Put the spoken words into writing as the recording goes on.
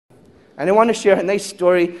And I want to share a nice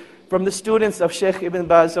story from the students of Sheikh Ibn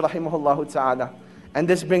Baz rahimahullah ta'ala. And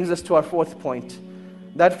this brings us to our fourth point.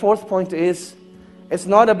 That fourth point is, it's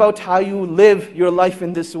not about how you live your life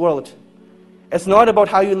in this world. It's not about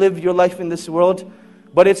how you live your life in this world,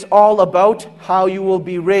 but it's all about how you will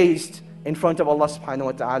be raised in front of Allah subhanahu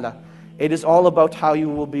wa ta'ala. It is all about how you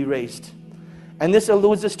will be raised. And this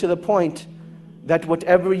alludes us to the point that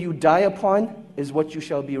whatever you die upon is what you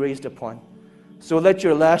shall be raised upon. So let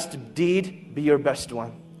your last deed be your best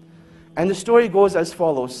one. And the story goes as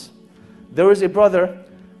follows. There was a brother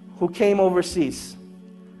who came overseas.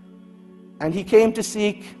 And he came to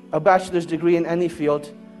seek a bachelor's degree in any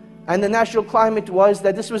field. And the natural climate was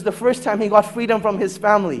that this was the first time he got freedom from his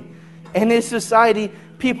family. In his society,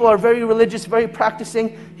 people are very religious, very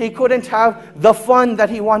practicing. He couldn't have the fun that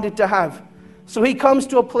he wanted to have. So he comes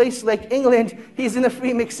to a place like England. He's in a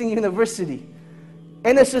free mixing university.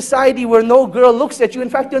 In a society where no girl looks at you. In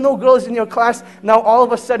fact, there are no girls in your class. Now all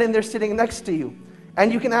of a sudden they're sitting next to you.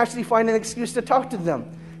 And you can actually find an excuse to talk to them.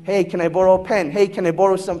 Hey, can I borrow a pen? Hey, can I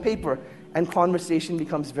borrow some paper? And conversation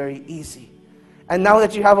becomes very easy. And now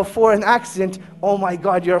that you have a foreign accent, oh my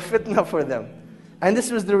God, you're a fitna for them. And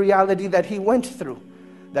this was the reality that he went through.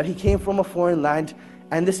 That he came from a foreign land,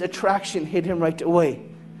 and this attraction hit him right away.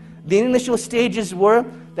 The initial stages were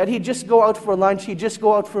that he'd just go out for lunch, he'd just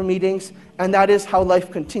go out for meetings, and that is how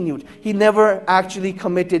life continued. He never actually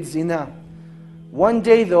committed zina. One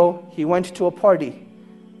day though, he went to a party,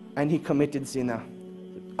 and he committed zina.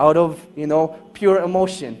 Out of, pure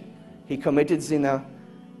emotion. He committed zina,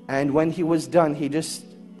 and when he was done, he just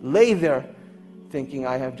lay there thinking,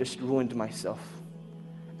 I have just ruined myself.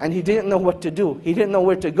 And he didn't know what to do. He didn't know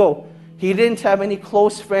where to go. He didn't have any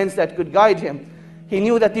close friends that could guide him. He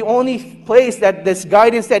knew that the only place that this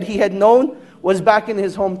guidance that he had known was back in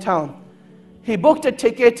his hometown. He booked a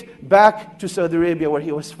ticket back to Saudi Arabia where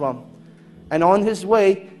he was from. And on his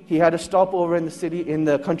way, he had a stopover in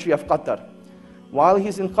the country of Qatar. While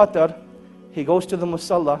he's in Qatar, he goes to the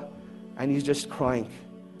musalla, and he's just crying.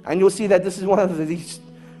 And you'll see that this is one of the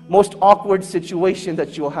most awkward situations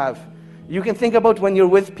that you'll have. You can think about when you're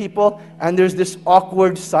with people and there's this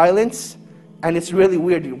awkward silence, and it's really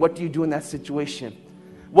weird. What do you do in that situation?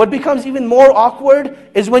 What becomes even more awkward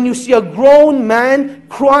is when you see a grown man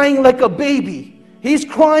crying like a baby. He's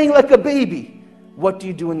crying like a baby. What do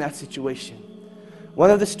you do in that situation?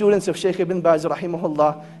 One of the students of Sheikh Ibn Baz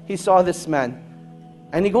rahimahullah, he saw this man.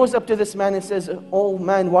 And he goes up to this man and says, oh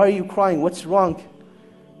man, why are you crying? What's wrong?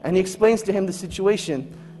 And he explains to him the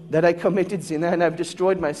situation, that I committed zina and I've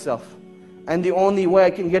destroyed myself. And the only way I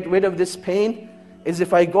can get rid of this pain is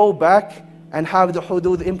if I go back and have the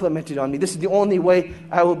hudud implemented on me. This is the only way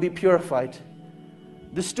I will be purified.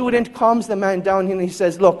 The student calms the man down and he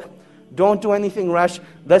says, look, don't do anything rash.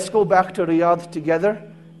 Let's go back to Riyadh together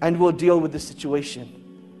and we'll deal with the situation.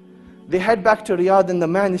 They head back to Riyadh and the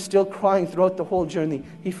man is still crying throughout the whole journey.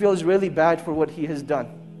 He feels really bad for what he has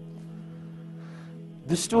done.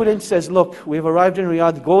 The student says, look, we've arrived in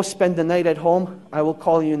Riyadh. Go spend the night at home. I will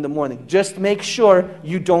call you in the morning. Just make sure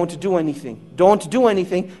you don't do anything. Don't do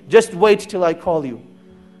anything. Just wait till I call you.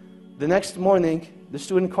 The next morning, the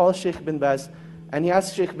student calls Sheikh Ibn Baz and he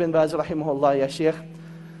asks Sheikh Ibn Baz, rahimahullah, Ya Sheikh,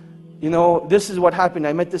 this is what happened.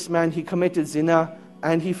 I met this man, he committed zina,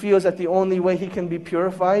 and he feels that the only way he can be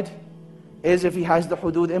purified is if he has the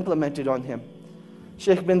hudud implemented on him.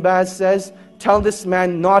 Sheikh bin Baz says, tell this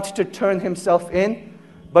man not to turn himself in,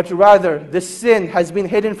 but rather the sin has been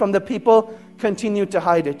hidden from the people, continue to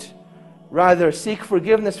hide it. Rather seek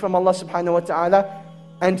forgiveness from Allah subhanahu wa ta'ala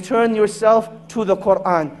and turn yourself to the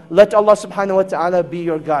Quran. Let Allah subhanahu wa ta'ala be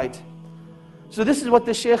your guide. So this is what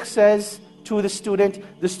the Sheikh says to the student.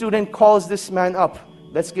 The student calls this man up.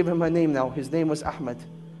 Let's give him a name now. His name was Ahmad.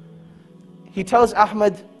 He tells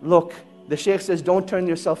Ahmad, look, the Sheikh says, don't turn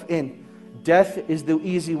yourself in. Death is the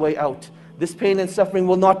easy way out. This pain and suffering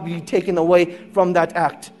will not be taken away from that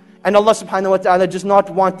act. And Allah subhanahu wa ta'ala does not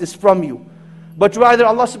want this from you. But rather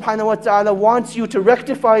Allah subhanahu wa ta'ala wants you to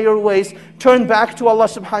rectify your ways, turn back to Allah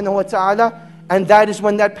subhanahu wa ta'ala, and that is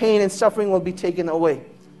when that pain and suffering will be taken away.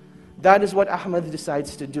 That is what Ahmad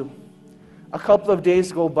decides to do. A couple of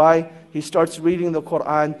days go by, he starts reading the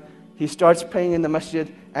Quran, he starts praying in the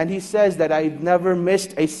masjid, and he says that I've never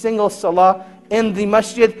missed a single salah in the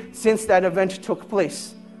masjid since that event took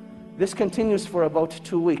place. This continues for about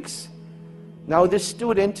 2 weeks. Now this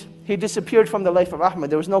student, he disappeared from the life of Ahmad.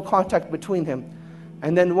 There was no contact between him.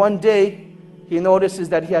 And then one day, he notices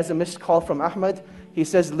that he has a missed call from Ahmad. He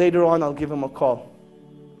says, later on, I'll give him a call.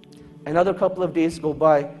 Another couple of days go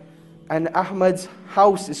by, and Ahmad's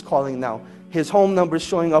house is calling now. His home number is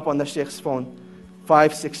showing up on the Sheikh's phone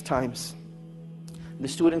 5-6 times. The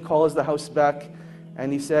student calls the house back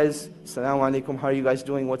and he says, "Assalamu alaikum, how are you guys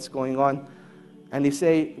doing? What's going on?" And they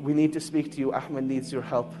say, "We need to speak to you. Ahmed needs your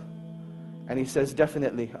help." And he says,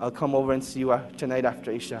 "Definitely, I'll come over and see you tonight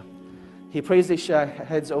after Isha." He prays Isha,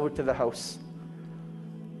 heads over to the house.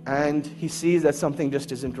 And he sees that something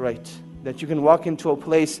just isn't right. That you can walk into a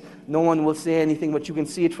place, no one will say anything, but you can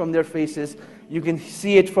see it from their faces. You can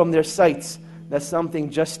see it from their sights, that something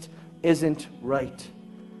just isn't right.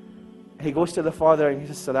 He goes to the father and he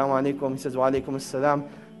says, "Assalamu alaikum." He says, "Wa alaikum assalam."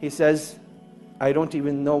 He says, "I don't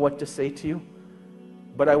even know what to say to you,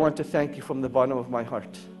 but I want to thank you from the bottom of my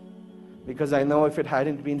heart. Because I know if it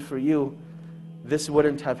hadn't been for you, this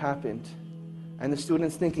wouldn't have happened." And the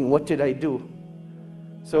student's thinking, what did I do?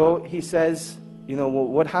 So he says, "Well,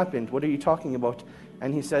 what happened? What are you talking about?"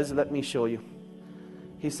 And he says, "Let me show you."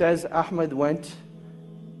 He says, "Ahmed went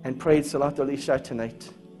and prayed Salatul Isha tonight.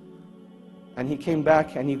 And he came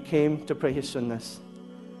back and he came to pray his sunnahs.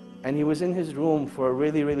 And he was in his room for a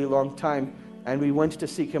really, really long time. And we went to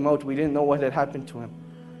seek him out. We didn't know what had happened to him.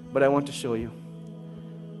 But I want to show you."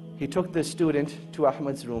 He took the student to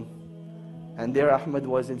Ahmed's room. And there Ahmed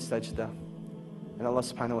was in sajda. And Allah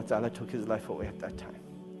subhanahu wa ta'ala took his life away at that time.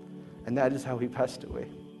 And that is how he passed away.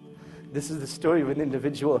 This is the story of an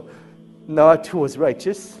individual not who was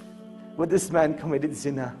righteous, but this man committed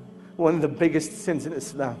zina, one of the biggest sins in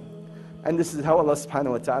Islam. And this is how Allah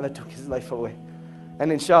subhanahu wa ta'ala took his life away.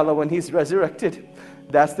 And inshallah, when he's resurrected,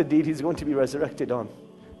 that's the deed he's going to be resurrected on,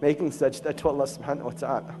 making sajda to Allah subhanahu wa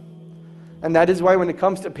ta'ala. And that is why when it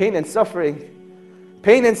comes to pain and suffering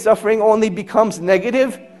only becomes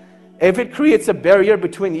negative if it creates a barrier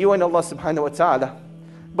between you and Allah subhanahu wa ta'ala.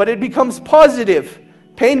 But it becomes positive.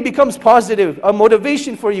 Pain becomes positive, a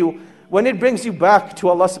motivation for you when it brings you back to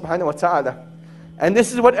Allah subhanahu wa ta'ala. And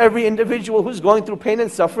this is what every individual who's going through pain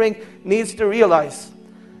and suffering needs to realize.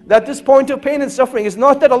 That this point of pain and suffering is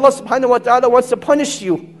not that Allah subhanahu wa ta'ala wants to punish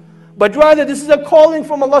you, but rather this is a calling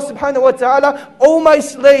from Allah subhanahu wa ta'ala. "Oh my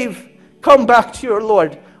slave, come back to your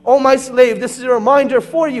Lord. Oh my slave, this is a reminder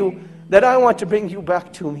for you that I want to bring you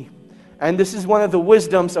back to me." And this is one of the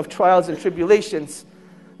wisdoms of trials and tribulations.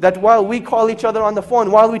 That while we call each other on the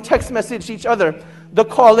phone, while we text message each other, the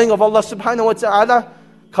calling of Allah subhanahu wa ta'ala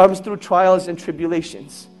comes through trials and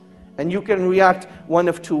tribulations. And you can react one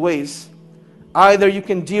of two ways. Either you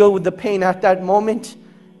can deal with the pain at that moment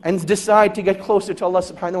and decide to get closer to Allah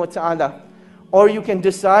subhanahu wa ta'ala. Or you can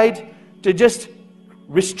decide to just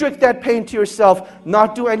restrict that pain to yourself,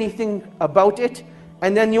 not do anything about it,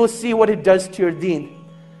 and then you'll see what it does to your deen.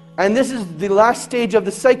 And this is the last stage of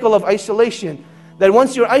the cycle of isolation. That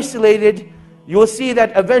once you're isolated, you will see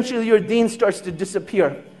that eventually your deen starts to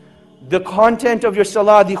disappear. The content of your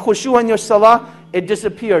salah, the khushu in your salah, it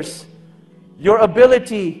disappears. Your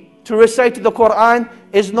ability to recite the Quran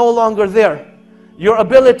is no longer there. Your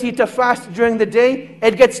ability to fast during the day,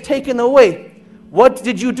 it gets taken away. What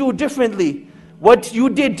did you do differently? What you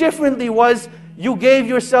did differently was you gave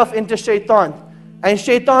yourself into shaitan. And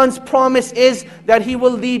shaitan's promise is that he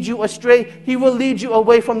will lead you astray. He will lead you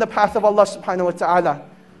away from the path of Allah subhanahu wa ta'ala.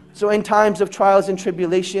 So in times of trials and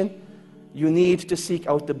tribulation, you need to seek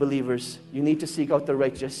out the believers. You need to seek out the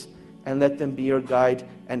righteous and let them be your guide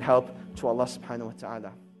and help to Allah subhanahu wa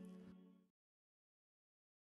ta'ala.